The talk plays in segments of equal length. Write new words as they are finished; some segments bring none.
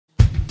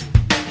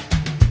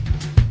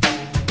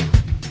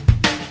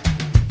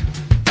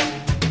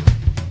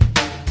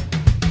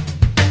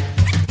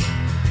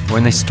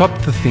When I stop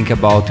to think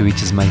about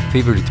which is my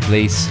favorite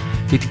place,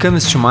 it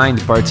comes to mind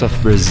parts of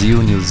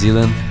Brazil, New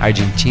Zealand,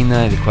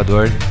 Argentina,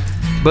 Ecuador.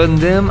 But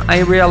then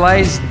I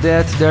realized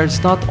that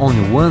there's not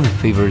only one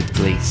favorite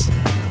place.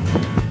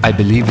 I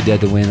believe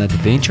that when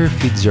adventure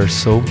feeds your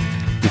soul,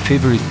 the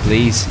favorite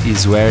place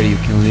is where you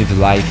can live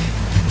life,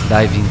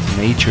 dive into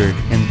nature,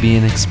 and be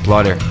an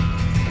explorer.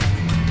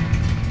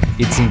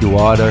 It's in the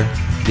water,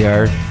 the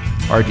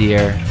earth, or the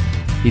air.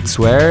 It's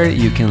where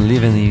you can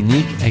live a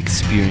unique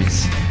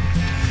experience,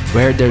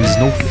 where there is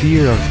no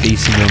fear of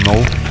facing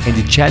unknown and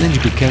the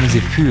challenge becomes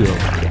a fuel.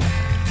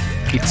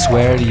 It's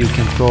where you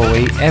can throw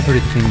away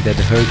everything that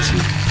hurts you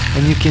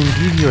and you can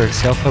give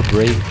yourself a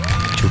break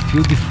to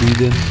feel the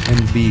freedom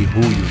and be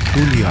who you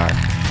truly are.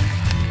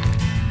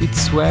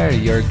 It's where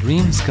your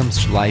dreams come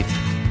to life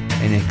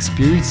and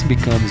experience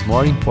becomes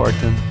more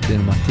important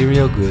than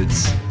material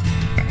goods.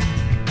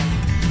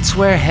 It's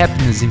where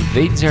happiness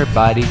invades your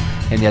body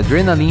and the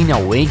adrenaline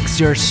awakes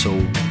your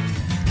soul.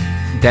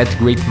 That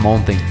great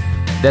mountain,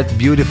 that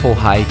beautiful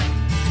hike,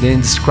 the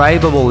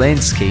indescribable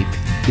landscape,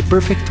 the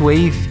perfect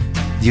wave,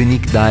 the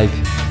unique dive,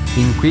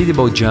 the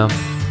incredible jump,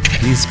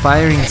 the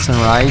inspiring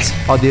sunrise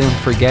or the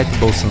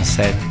unforgettable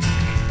sunset.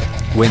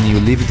 When you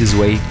live this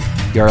way,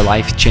 your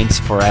life changes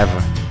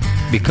forever.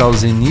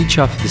 Because in each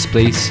of these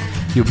places,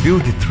 you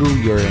build through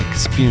your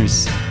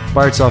experience,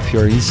 parts of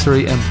your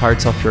history and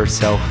parts of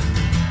yourself.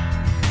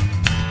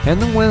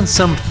 And when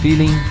some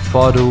feeling,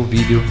 photo,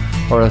 video,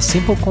 or a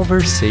simple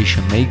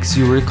conversation makes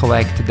you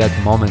recollect that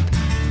moment,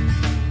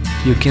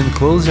 you can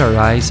close your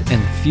eyes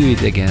and feel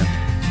it again.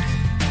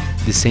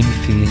 The same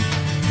feeling,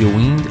 the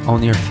wind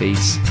on your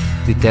face,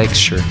 the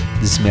texture,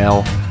 the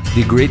smell,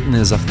 the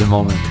greatness of the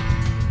moment.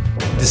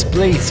 This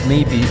place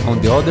may be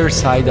on the other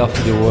side of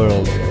the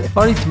world,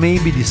 or it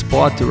may be the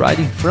spot right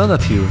in front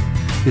of you.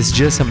 It's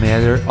just a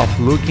matter of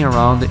looking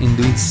around and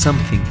doing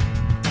something.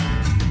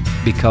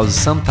 Because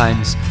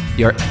sometimes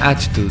your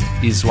attitude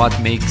is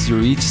what makes you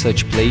reach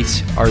such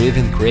place or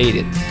even create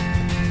it.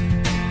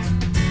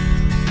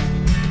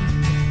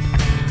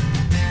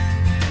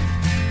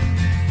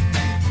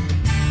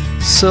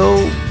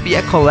 So, be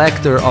a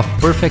collector of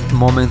perfect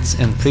moments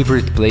and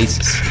favorite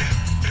places.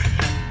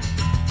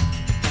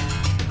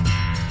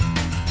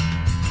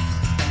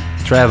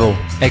 Travel,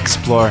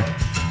 explore,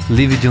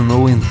 live it you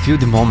know and feel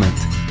the moment.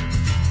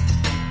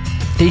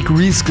 Take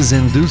risks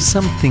and do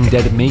something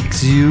that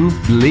makes you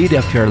the leader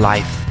of your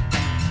life.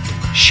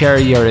 Share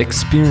your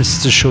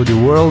experience to show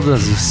the world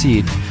as you see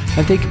it,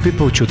 and take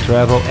people to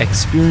travel,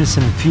 experience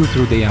and feel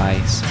through their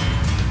eyes.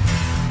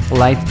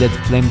 Light that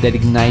flame that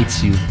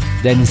ignites you,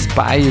 that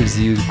inspires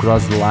you to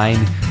cross the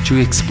line, to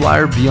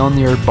explore beyond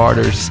your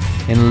borders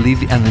and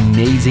live an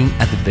amazing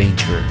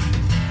adventure.